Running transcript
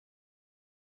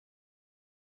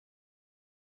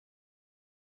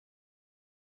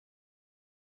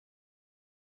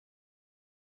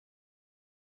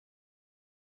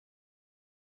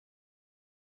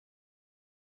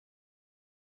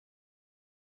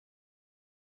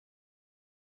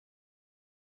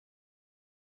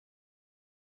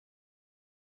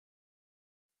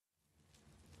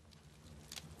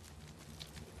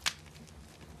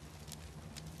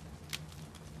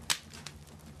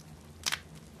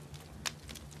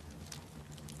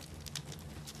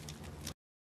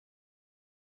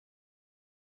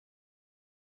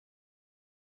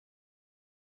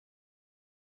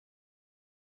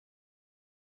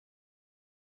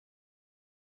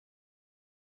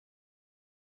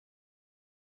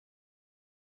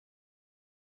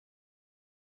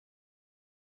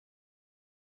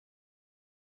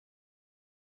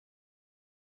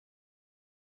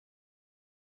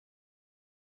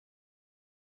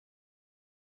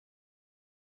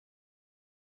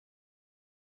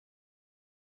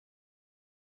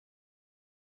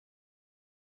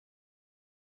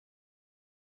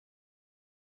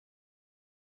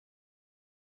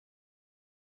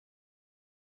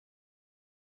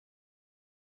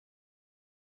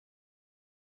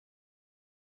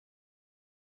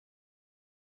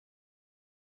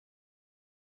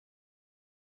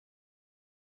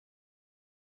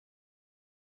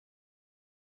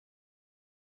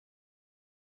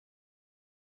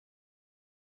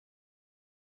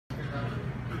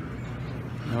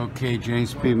Okay,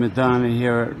 James P. Madonna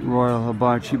here at Royal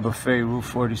Hibachi Buffet, Route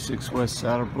 46 West,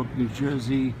 Saddlebrook, New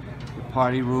Jersey. The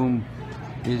party room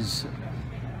is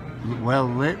well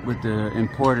lit with the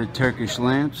imported Turkish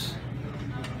lamps.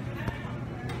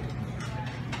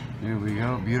 There we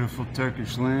go, beautiful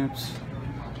Turkish lamps.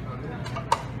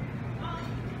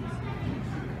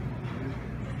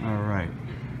 All right,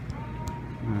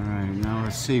 now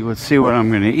let's see what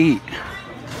I'm gonna eat,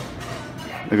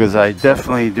 because I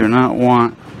definitely do not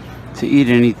want to eat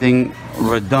anything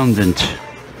redundant.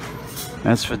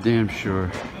 That's for damn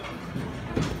sure.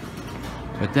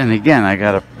 But then again, I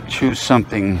gotta choose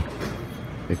something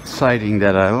exciting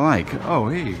that I like. Oh,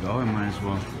 here you go. I might as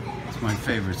well. It's my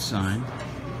favorite sign.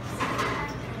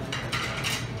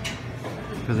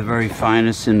 For the very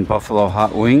finest in Buffalo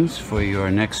hot wings for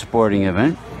your next sporting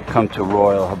event, come to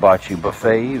Royal Hibachi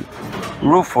Buffet,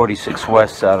 Route 46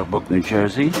 West, Saddlebrook, New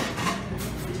Jersey,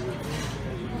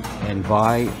 and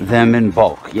buy them in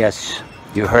bulk. Yes,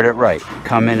 you heard it right.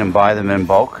 Come in and buy them in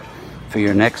bulk for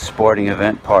your next sporting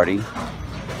event party.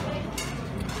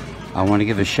 I want to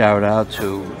give a shout out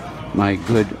to my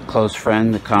good close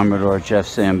friend, the Commodore Jeff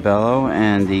Zambello,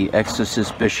 and the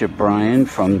Exorcist Bishop Brian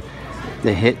from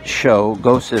the hit show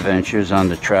Ghost Adventures on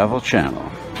the Travel Channel.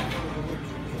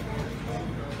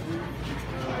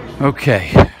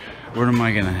 Okay, what am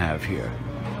I gonna have here?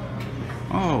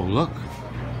 Oh, look.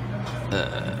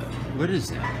 What is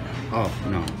that? Oh,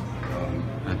 no.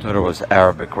 I thought it was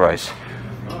Arabic rice.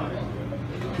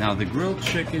 Now, the grilled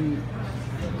chicken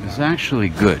is actually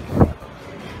good.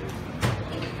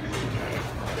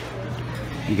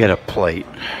 You get a plate.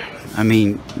 I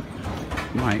mean,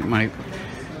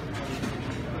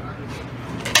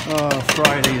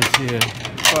 Friday is here.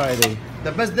 Friday.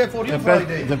 The best day for you,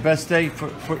 Friday. The best day for,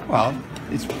 well,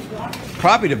 it's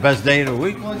probably the best day of the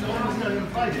week.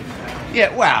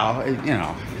 Yeah, well, you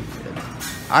know,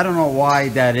 I don't know why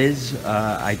that is.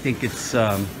 I think it's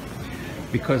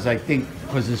because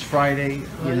it's Friday.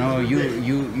 You know,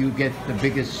 you get the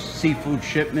biggest seafood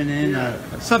shipment in,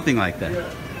 something like that.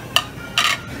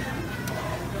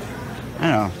 I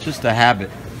don't know, just a habit.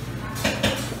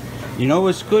 You know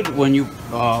what's good? When you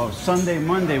Sunday,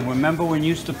 Monday. Remember when you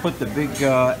used to put the big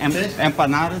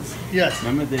empanadas? Yes.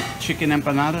 Remember the chicken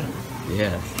empanada?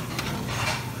 Yeah.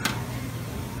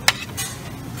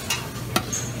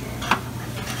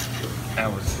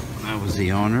 That was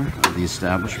the owner of the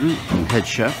establishment and head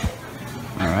chef.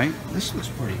 All right, this looks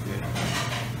pretty good.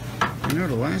 You know,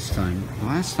 the last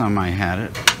time I had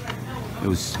it, it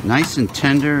was nice and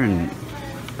tender and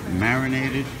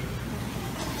marinated.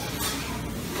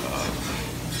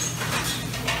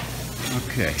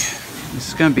 Okay, this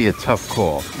is gonna be a tough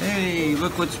call. Hey,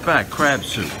 look what's back, crab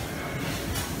soup.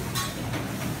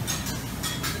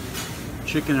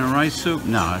 Chicken and rice soup?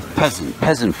 No,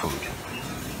 peasant food.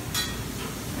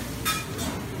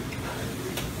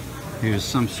 Here's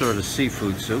some sort of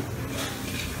seafood soup.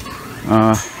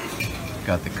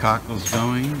 Got the cockles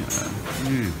going.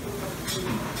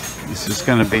 This is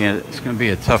gonna be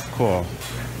a tough call.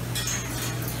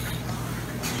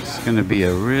 It's gonna be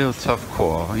a real tough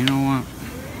call. You know what?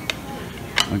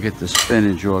 I'll get the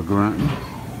spinach au gratin.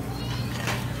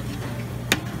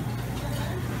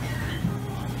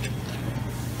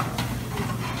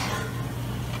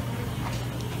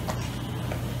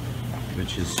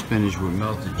 Which is spinach with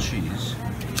melted cheese.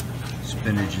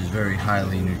 Spinach is very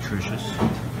highly nutritious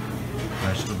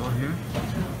vegetable here.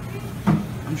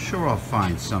 I'm sure I'll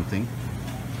find something,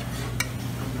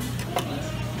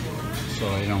 so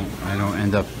I don't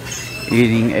end up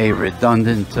eating a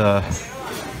redundant.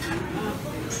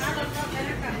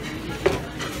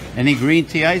 Any green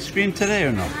tea ice cream today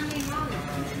or no?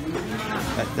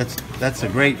 That's a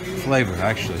great flavor,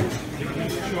 actually.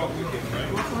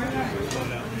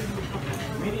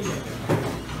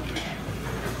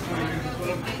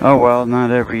 Oh well,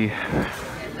 not every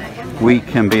week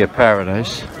can be a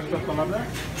paradise.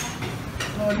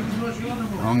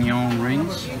 Onion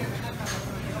rings.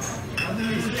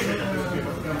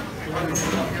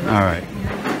 All right.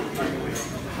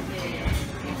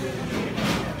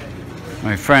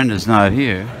 My friend is not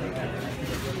here.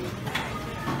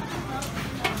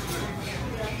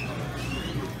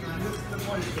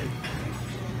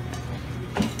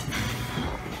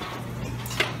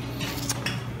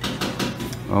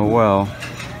 Oh well.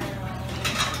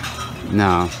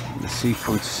 Now, the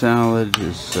seafood salad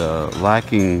is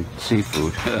lacking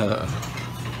seafood.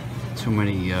 Too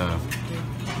many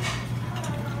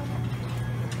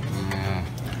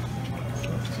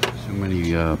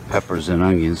peppers and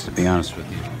onions, to be honest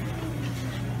with you.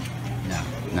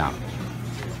 Now,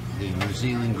 the New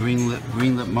Zealand green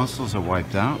lip mussels are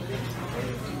wiped out.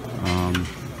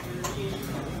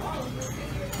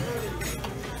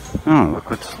 Oh,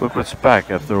 look what's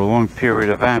back after a long period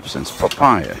of absence.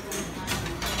 Papaya.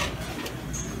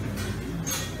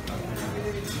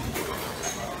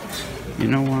 You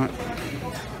know what?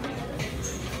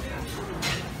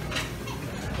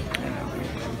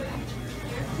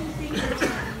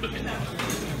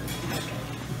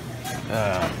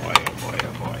 Oh boy, oh boy,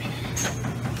 oh boy.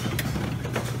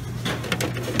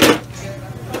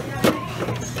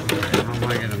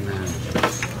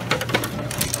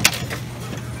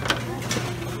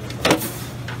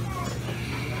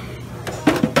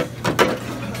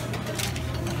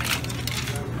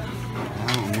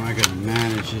 How am I gonna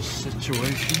manage? This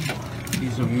situation.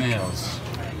 These are males.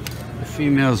 The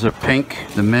females are pink.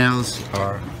 The males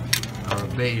are a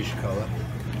beige color.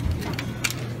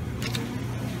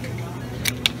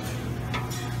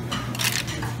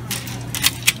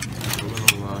 A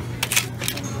little,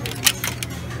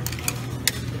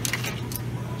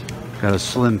 got a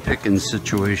slim pickings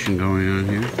situation going on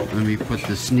here. Let me put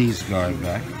the sneeze guard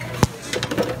back.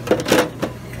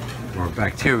 Or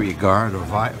bacteria guard, or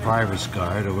virus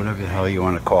guard, or whatever the hell you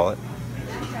want to call it.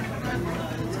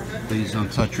 Please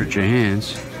don't touch with your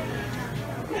hands.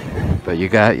 But you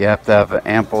have to have an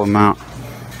ample amount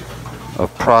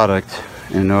of product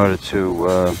in order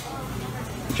to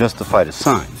justify the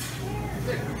sign.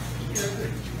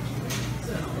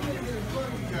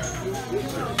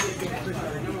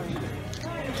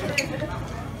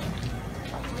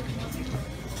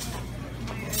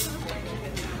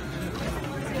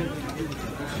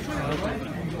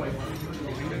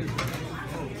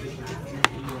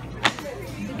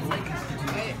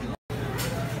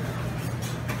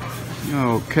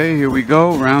 Okay, here we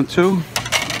go, round 2,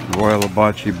 Royal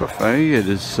Hibachi Buffet. It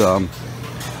is,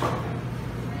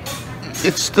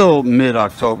 it's still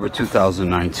mid-October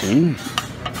 2019.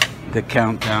 The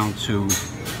countdown to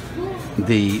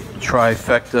the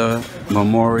Trifecta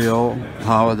Memorial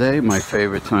Holiday, my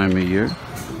favorite time of year.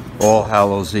 All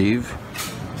Hallows Eve,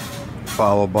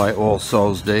 followed by All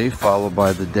Souls Day, followed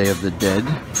by the Day of the Dead.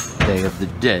 Day of the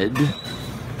Dead.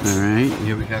 All right,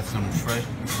 here we got some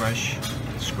fresh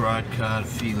scrod cod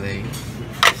filet.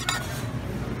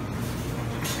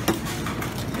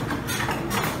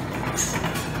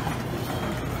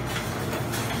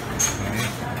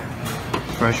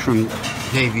 Fresh from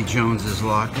Davy Jones's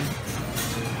locker.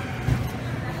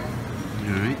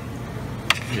 Alright,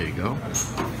 there you go.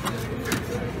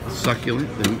 Succulent,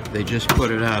 they just put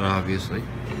it out, obviously.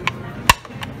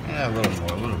 Yeah, a little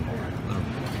more, a little more.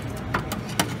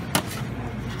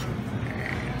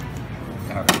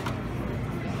 Alright.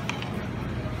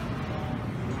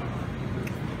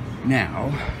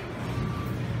 Now,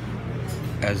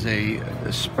 as a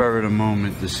spur of the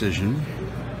moment decision,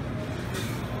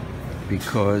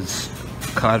 because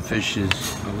codfish is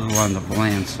a little on the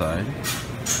bland side,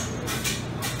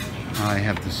 I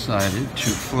have decided to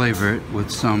flavor it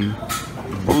with some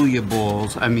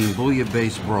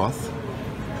bouillon-based broth.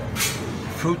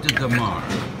 Fruit de mar.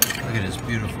 Look at this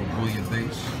beautiful bouillon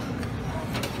base.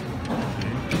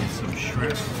 Okay, get some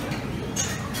shrimp.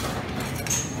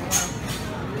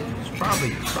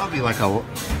 Probably like a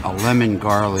lemon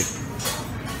garlic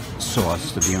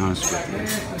sauce, to be honest with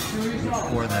you.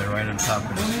 Pour that right on top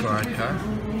of the scrod cod.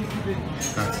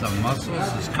 Got some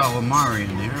mussels. There's calamari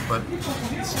in there, but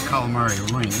it's the calamari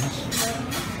rings.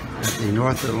 Got the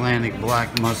North Atlantic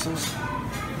black mussels.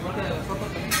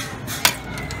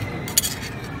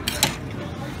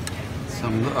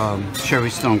 Some cherry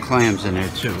stone clams in there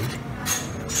too.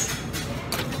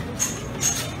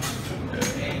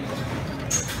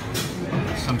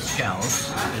 Some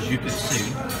scallops, as you can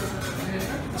see.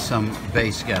 Some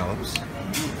bay scallops.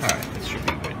 Alright, that should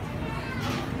be good.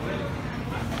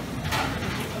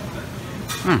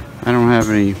 I don't have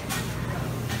any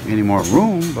more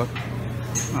room, but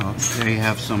well, there you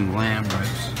have some lamb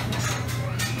ribs.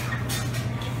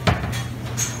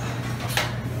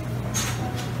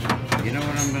 You know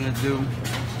what I'm gonna do?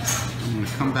 I'm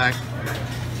gonna come back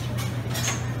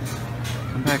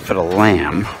for the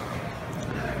lamb.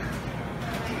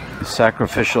 The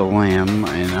sacrificial lamb,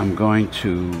 and I'm going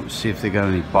to see if they got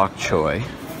any bok choy.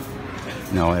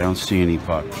 No, I don't see any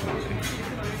bok choy.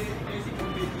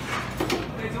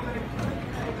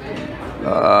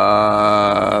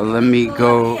 Let me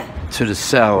go to the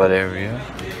salad area.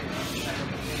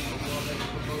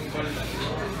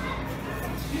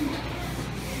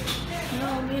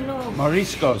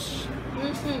 Mariscos.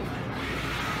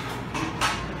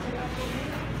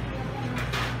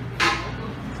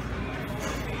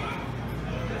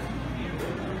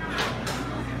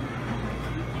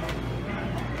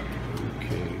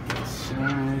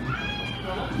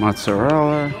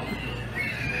 Mozzarella,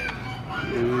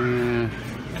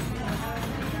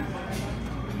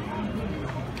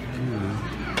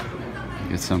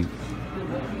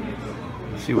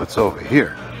 see what's over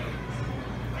here.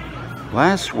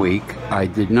 Last week I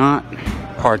did not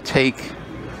partake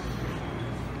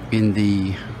in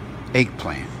the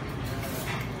eggplant,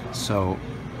 so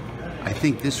I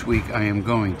think this week I am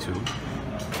going to.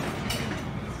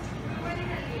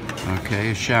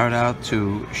 Okay, a shout out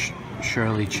to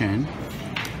Shirley Chen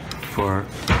for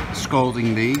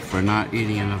scolding me for not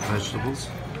eating enough vegetables.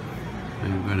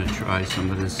 I'm going to try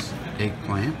some of this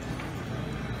eggplant.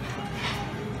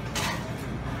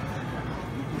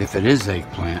 If it is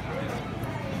eggplant,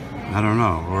 I don't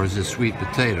know, or is it sweet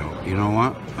potato? You know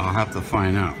what? I'll have to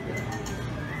find out.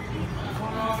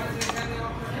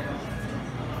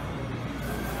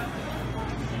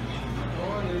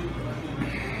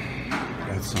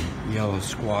 Got some yellow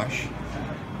squash,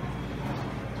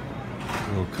 a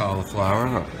little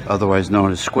cauliflower, otherwise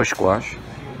known as squish squash.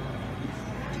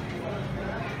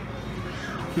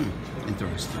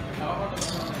 Interesting.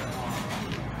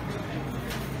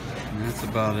 And that's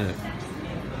about it.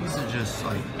 These are just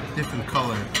like different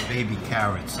colored baby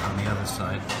carrots on the other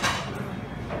side.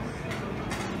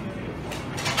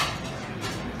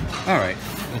 Alright,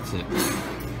 that's it.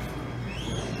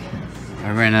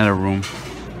 I ran out of room.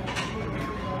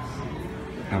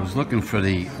 I was looking for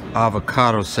the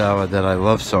avocado salad that I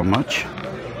love so much.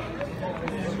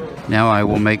 Now I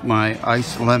will make my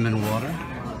iced lemon water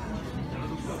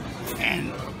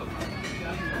and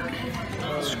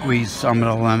squeeze some of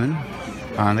the lemon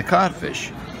on the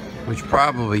codfish, which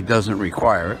probably doesn't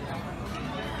require it.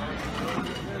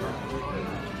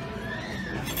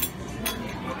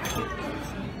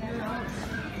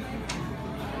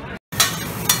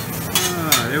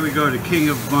 There we go, the king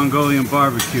of Mongolian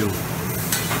barbecue.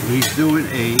 He's doing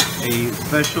a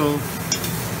special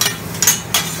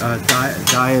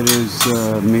dieter's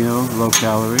meal, low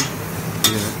calorie.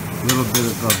 Yeah, a little bit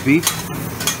of beef,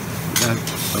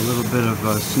 a little bit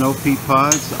of snow pea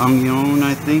pods, onion,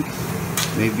 I think,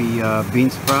 maybe bean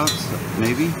sprouts,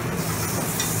 maybe.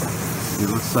 It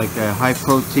looks like a high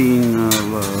protein,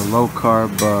 low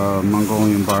carb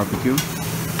Mongolian barbecue.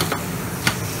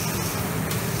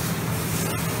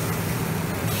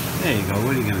 There you go.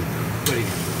 What are you gonna do? What are you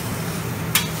gonna do?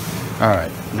 All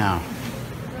right, now.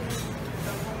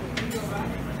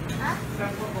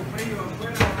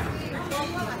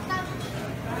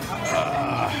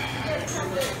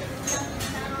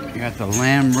 You got the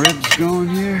lamb ribs going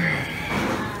here.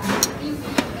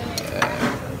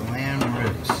 Lamb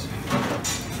ribs.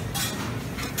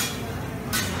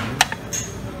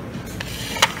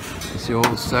 It's the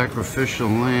old sacrificial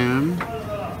lamb.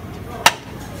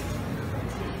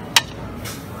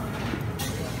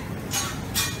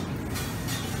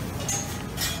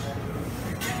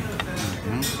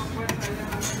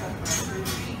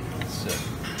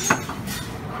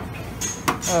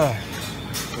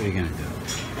 What are you gonna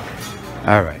do?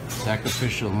 All right,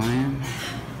 sacrificial lamb.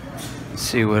 Let's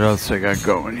see what else I got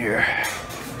going here.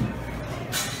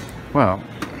 Well,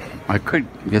 I could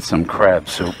get some crab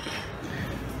soup.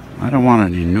 I don't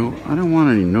want any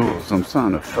noodles. I'm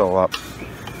starting to fill up.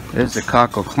 There's the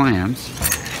cockle clams.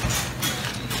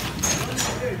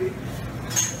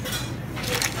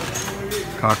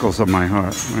 Cockles are my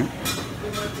heart, right?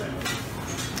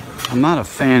 I'm not a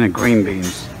fan of green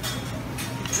beans.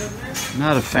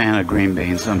 Not a fan of green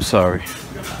beans, I'm sorry.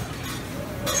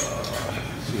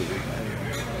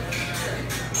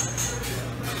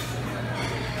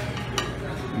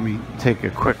 Let me take a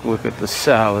quick look at the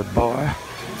salad bar.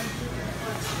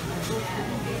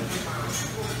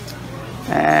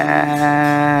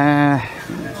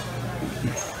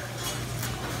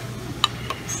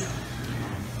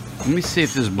 Let me see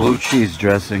if there's blue cheese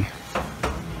dressing.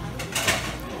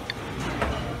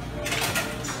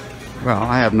 Well,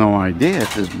 I have no idea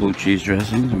if there's blue cheese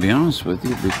dressing, to be honest with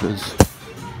you, because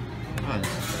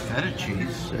feta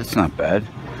cheese, that's not bad.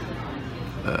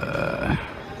 I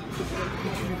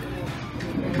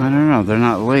don't know, they're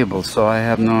not labeled, so I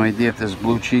have no idea if there's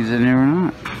blue cheese in there or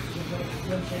not.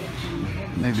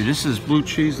 Maybe this is blue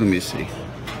cheese, let me see.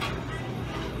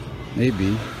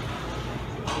 Maybe.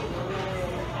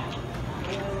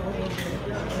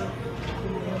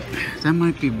 That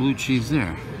might be blue cheese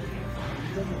there.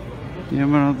 You know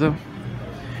what I'll do?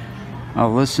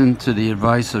 I'll listen to the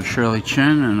advice of Shirley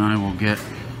Chen, and I will get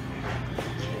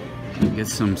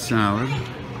some salad.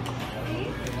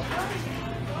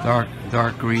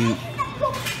 Dark green,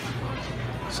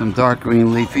 some dark green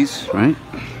leafies, right?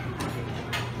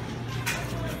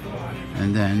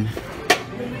 And then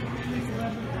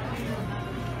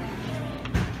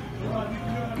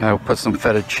I'll put some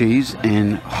feta cheese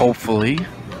and hopefully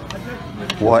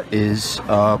what is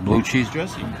blue cheese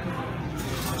dressing.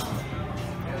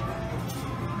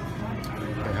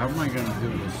 how am I going to do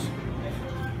this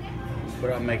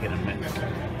without making a mess?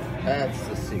 That's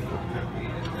the secret.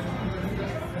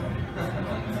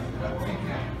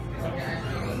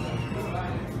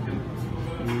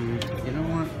 You know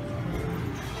what?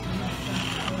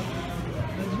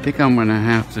 I think I'm going to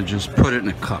have to just put it in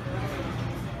a cup.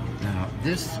 Now,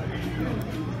 this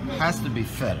has to be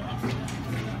feta.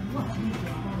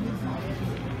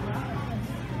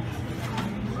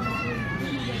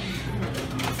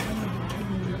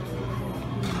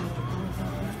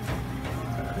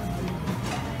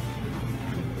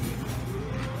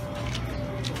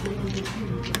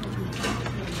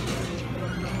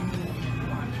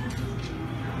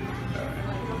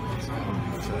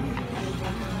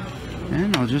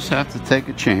 And I'll just have to take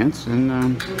a chance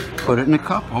and put it in a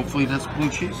cup. Hopefully that's blue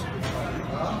cheese.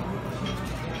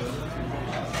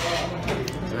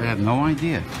 I have no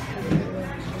idea.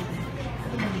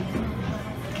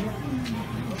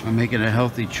 I'm making a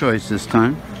healthy choice this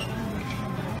time.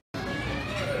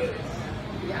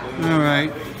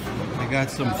 Alright, I got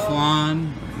some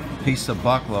flan, piece of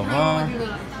baklava,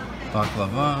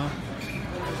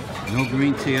 no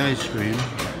green tea ice cream,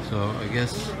 so I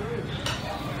guess,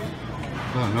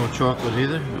 oh, no chocolate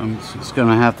either. It's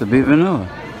gonna have to be vanilla.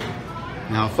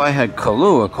 Now if I had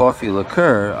Kahlua coffee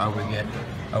liqueur, I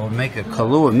would make a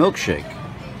Kahlua milkshake.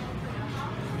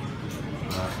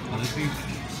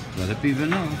 Let it be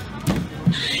vanilla.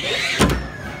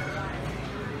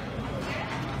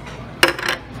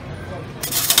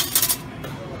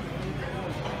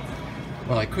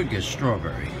 Well, I could get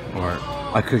strawberry, or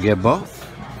I could get both.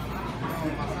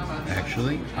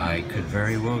 Actually, I could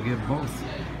very well get both.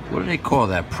 What do they call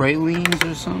that? Pralines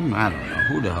or something? I don't know.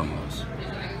 Who the hell knows?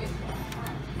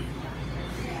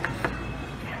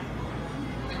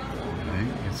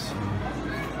 Alright, let's see.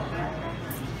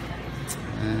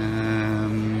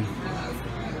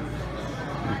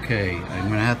 Okay, I'm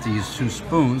gonna have to use 2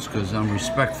 spoons because I'm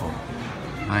respectful.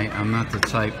 I'm not the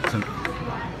type to,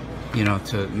 you know,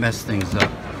 to mess things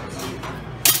up.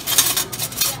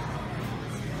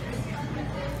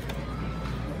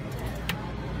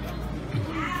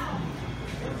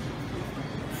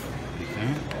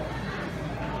 Okay.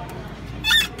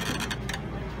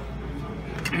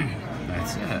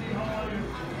 That's it.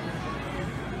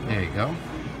 There you go.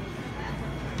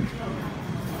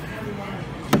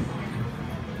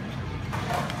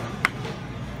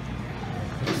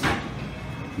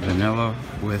 Vanilla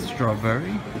with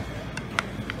strawberry,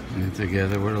 and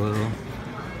together with a little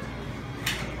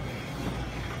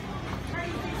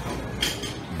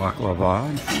baklava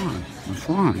and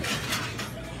flan.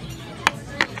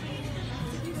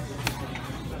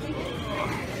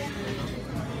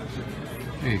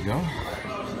 There you go.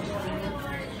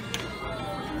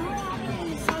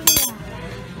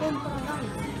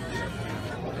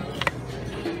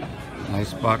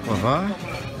 Nice baklava,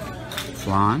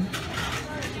 flan,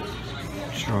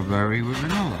 strawberry with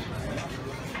vanilla.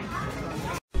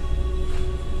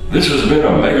 This has been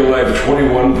a Mega Life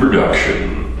 21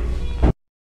 production.